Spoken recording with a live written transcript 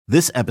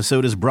This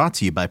episode is brought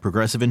to you by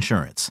Progressive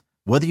Insurance.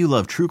 Whether you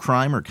love true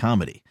crime or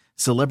comedy,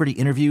 celebrity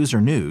interviews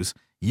or news,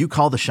 you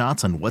call the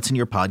shots on what's in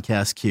your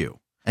podcast queue.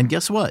 And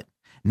guess what?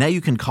 Now you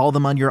can call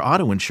them on your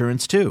auto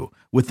insurance too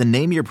with the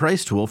Name Your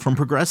Price tool from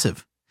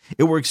Progressive.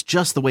 It works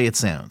just the way it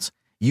sounds.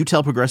 You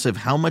tell Progressive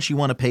how much you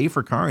want to pay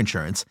for car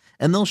insurance,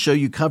 and they'll show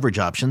you coverage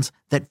options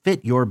that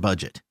fit your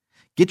budget.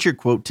 Get your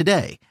quote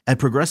today at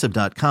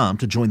Progressive.com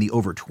to join the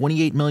over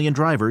 28 million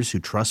drivers who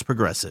trust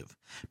Progressive.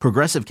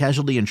 Progressive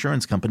Casualty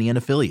Insurance Company and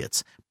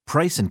Affiliates.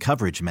 Price and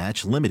coverage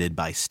match limited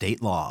by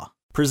state law.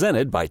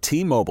 Presented by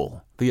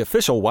T-Mobile, the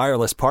official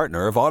wireless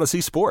partner of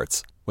Odyssey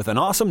Sports. With an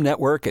awesome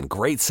network and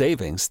great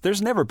savings,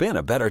 there's never been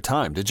a better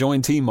time to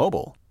join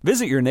T-Mobile.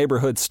 Visit your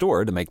neighborhood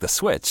store to make the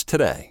switch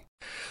today.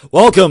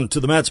 Welcome to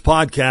the Mets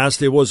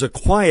podcast. It was a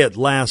quiet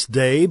last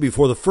day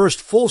before the first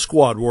full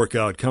squad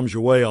workout comes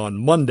your way on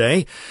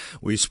Monday.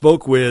 We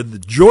spoke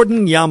with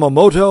Jordan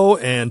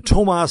Yamamoto and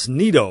Tomas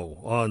Nido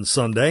on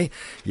Sunday.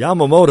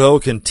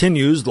 Yamamoto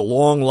continues the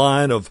long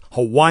line of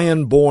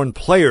Hawaiian-born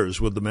players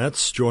with the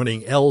Mets,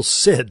 joining El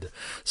Cid,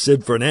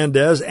 Sid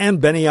Fernandez, and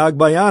Benny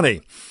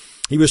Agbayani.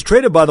 He was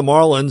traded by the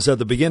Marlins at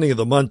the beginning of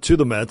the month to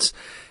the Mets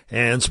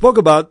and spoke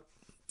about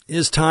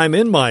his time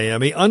in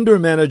Miami under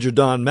manager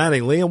Don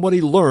Mattingly and what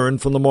he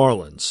learned from the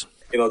Marlins.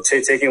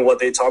 Taking what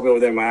they taught me over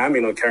there in Miami,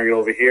 carrying it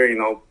over here,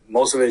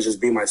 most of it is just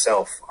be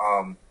myself.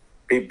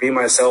 Be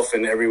myself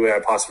in every way I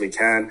possibly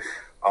can.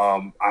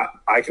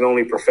 I can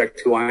only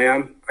perfect who I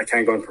am. I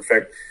can't go and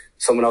perfect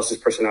someone else's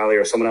personality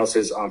or someone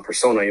else's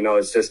persona.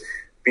 It's just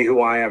be who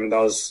I am. And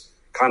that was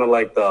kind of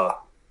like the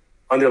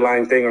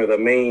underlying thing or the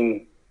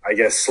main,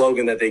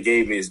 slogan that they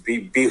gave me is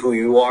be who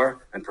you are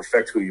and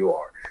perfect who you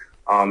are.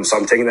 So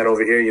I'm taking that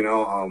over here,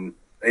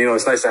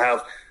 it's nice to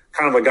have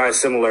kind of a guy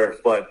similar,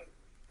 but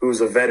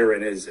who's a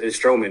veteran is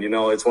Stroman.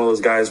 It's one of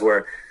those guys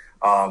where,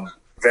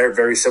 very,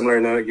 very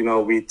similar.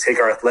 We take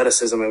our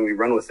athleticism and we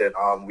run with it.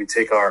 We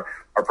take our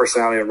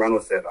personality and run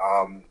with it.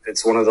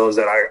 It's one of those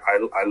that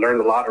I learned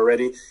a lot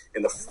already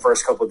in the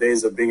first couple of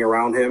days of being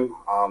around him.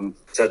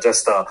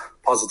 Just the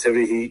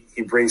positivity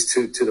he brings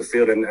to the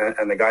field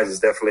and the guys is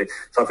definitely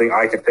something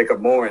I can pick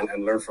up more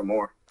and learn from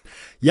more.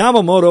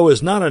 Yamamoto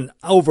is not an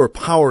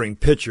overpowering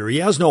pitcher. He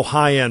has no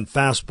high-end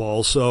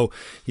fastball, so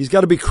he's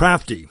got to be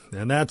crafty.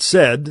 And that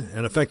said,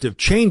 an effective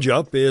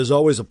changeup is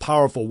always a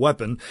powerful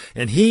weapon,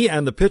 and he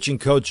and the pitching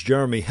coach,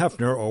 Jeremy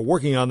Hefner, are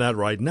working on that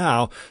right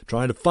now,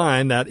 trying to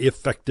find that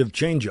effective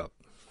changeup.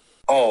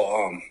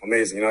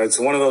 Amazing. It's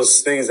one of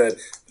those things that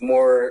the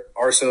more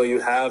arsenal you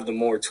have, the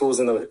more tools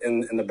in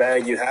the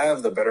bag you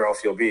have, the better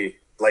off you'll be.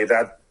 Like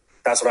that.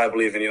 That's what I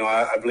believe in.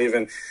 I believe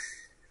in,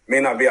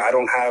 I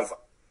don't have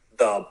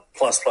the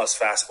plus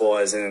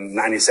fastball as in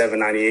 97,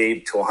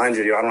 98 to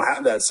 100. I don't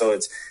have that. So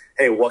it's,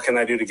 hey, what can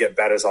I do to get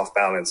batters off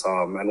balance?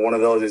 And one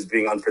of those is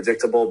being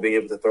unpredictable, being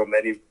able to throw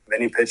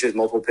many pitches,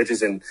 multiple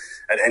pitches at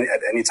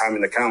any time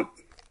in the count.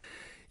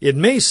 It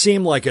may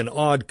seem like an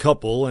odd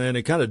couple, and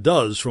it kind of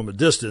does from a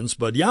distance,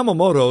 but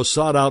Yamamoto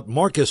sought out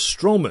Marcus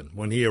Stroman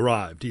when he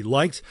arrived. He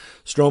liked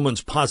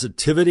Stroman's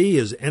positivity,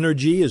 his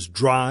energy, his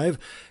drive,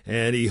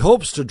 and he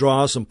hopes to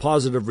draw some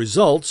positive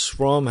results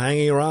from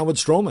hanging around with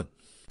Stroman.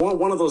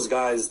 One of those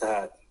guys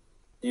that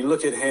you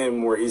look at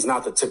him where he's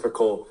not the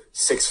typical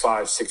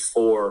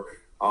 6'5",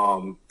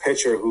 6'4"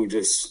 pitcher who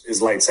just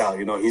is lights out.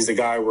 He's the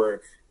guy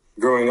where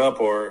growing up,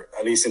 or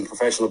at least in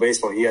professional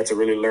baseball, he had to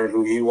really learn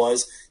who he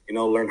was,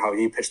 learn how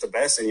he pitched the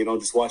best. And,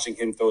 just watching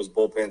him throw his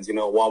bullpens,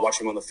 while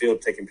watching him on the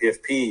field, taking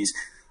PFPs,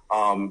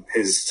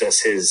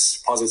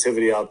 his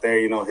positivity out there,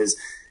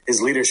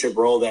 his leadership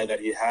role that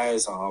he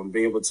has,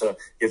 being able to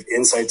give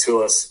insight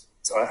to us,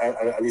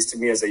 at least to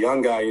me as a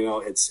young guy,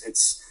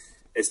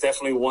 it's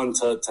definitely one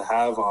to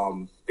have,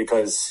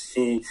 because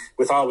he,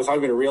 without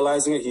even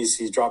realizing it,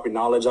 he's dropping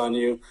knowledge on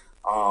you.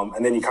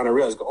 And then you kind of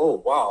realize,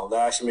 oh, wow,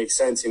 that actually makes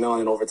sense, and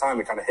over time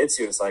it kind of hits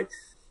you. It's like,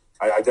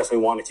 I definitely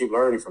want to keep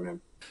learning from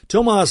him.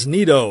 Tomas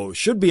Nido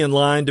should be in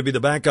line to be the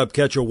backup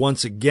catcher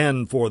once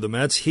again for the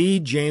Mets. He,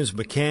 James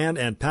McCann,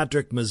 and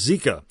Patrick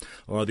Mazeika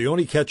are the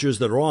only catchers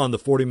that are on the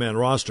 40-man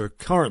roster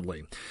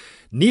currently.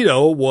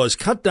 Nido was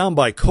cut down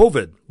by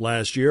COVID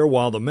last year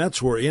while the Mets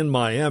were in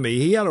Miami.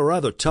 He had a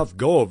rather tough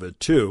go of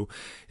it, too,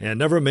 and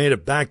never made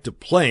it back to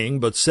playing,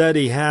 but said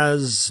he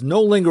has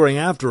no lingering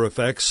after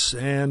effects,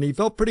 and he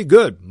felt pretty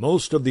good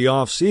most of the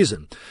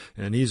off-season.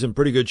 And he's in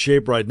pretty good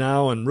shape right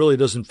now and really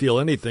doesn't feel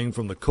anything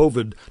from the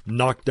COVID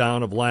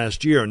knockdown of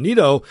last year.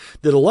 Nido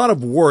did a lot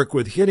of work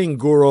with hitting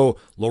guru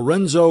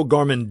Lorenzo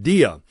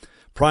Garmendia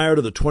prior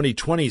to the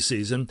 2020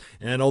 season,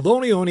 and although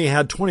he only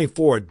had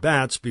 24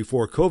 at-bats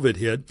before COVID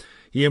hit,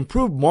 he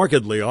improved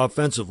markedly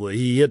offensively.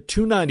 He hit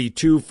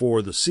 .292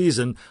 for the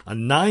season, a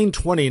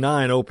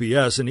 .929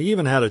 OPS, and he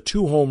even had a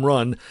 2-home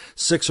run,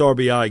 6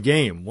 RBI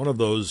game. One of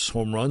those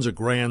home runs, a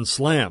grand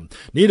slam.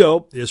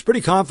 Nido is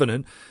pretty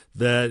confident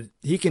that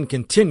he can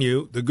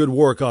continue the good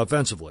work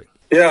offensively.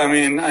 Yeah,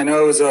 I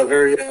know it was a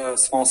very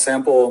small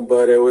sample,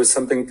 but it was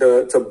something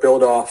to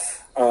build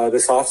off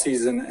this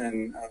offseason.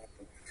 And,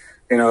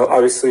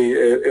 obviously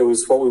it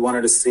was what we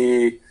wanted to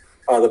see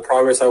the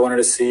progress I wanted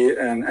to see,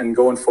 and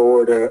going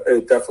forward,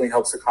 it definitely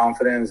helps the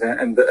confidence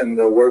and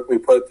the work we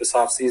put this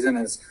off season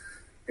is,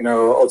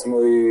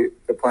 ultimately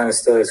the plan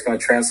is going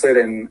to translate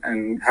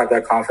and have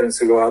that confidence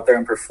to go out there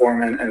and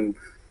perform and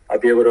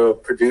be able to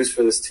produce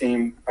for this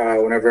team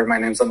whenever my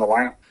name's on the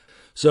lineup.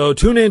 So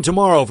tune in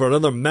tomorrow for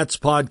another Mets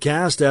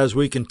podcast as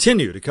we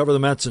continue to cover the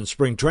Mets in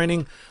spring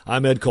training.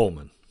 I'm Ed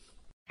Coleman.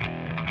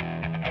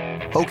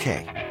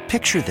 Okay,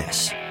 picture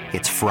this.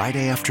 It's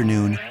Friday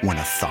afternoon when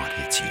a thought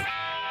hits you.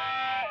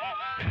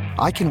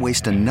 I can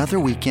waste another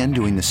weekend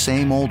doing the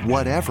same old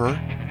whatever,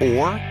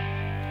 or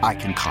I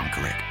can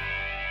conquer it.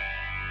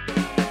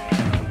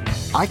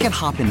 I can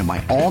hop into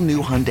my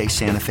all-new Hyundai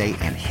Santa Fe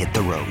and hit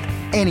the road.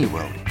 Any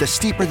road. The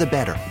steeper, the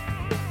better.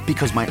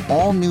 Because my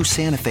all-new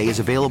Santa Fe is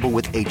available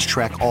with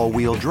H-Track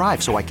all-wheel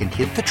drive, so I can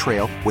hit the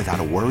trail without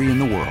a worry in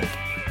the world.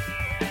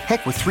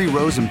 Heck, with 3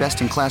 rows and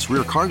best-in-class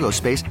rear cargo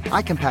space,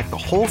 I can pack the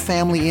whole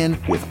family in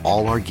with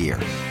all our gear.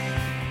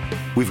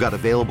 We've got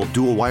available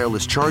dual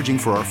wireless charging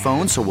for our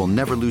phones, so we'll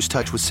never lose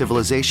touch with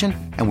civilization,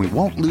 and we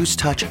won't lose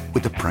touch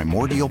with the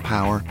primordial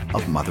power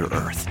of Mother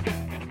Earth.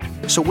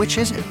 So which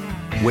is it?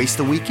 Waste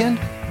the weekend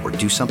or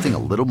do something a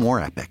little more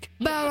epic?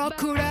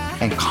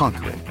 And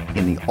conquer it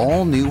in the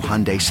all-new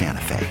Hyundai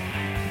Santa Fe.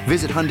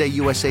 Visit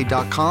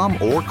HyundaiUSA.com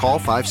or call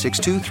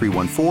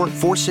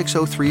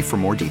 562-314-4603 for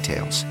more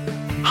details.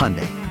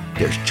 Hyundai,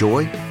 there's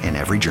joy in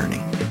every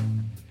journey.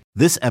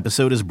 This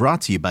episode is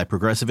brought to you by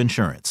Progressive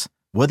Insurance.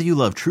 Whether you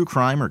love true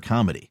crime or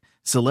comedy,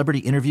 celebrity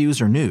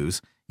interviews or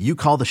news, you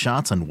call the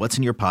shots on what's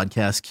in your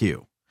podcast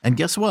queue. And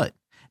guess what?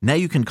 Now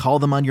you can call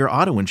them on your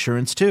auto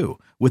insurance too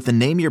with the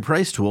Name Your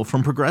Price tool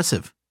from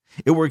Progressive.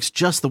 It works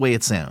just the way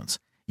it sounds.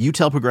 You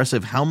tell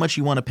Progressive how much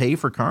you want to pay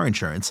for car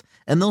insurance,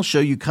 and they'll show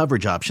you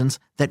coverage options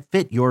that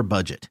fit your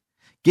budget.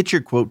 Get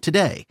your quote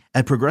today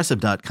at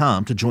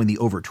Progressive.com to join the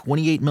over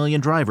 28 million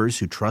drivers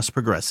who trust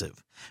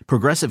Progressive.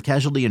 Progressive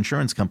Casualty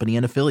Insurance Company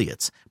and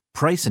Affiliates.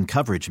 Price and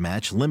coverage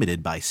match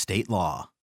limited by state law.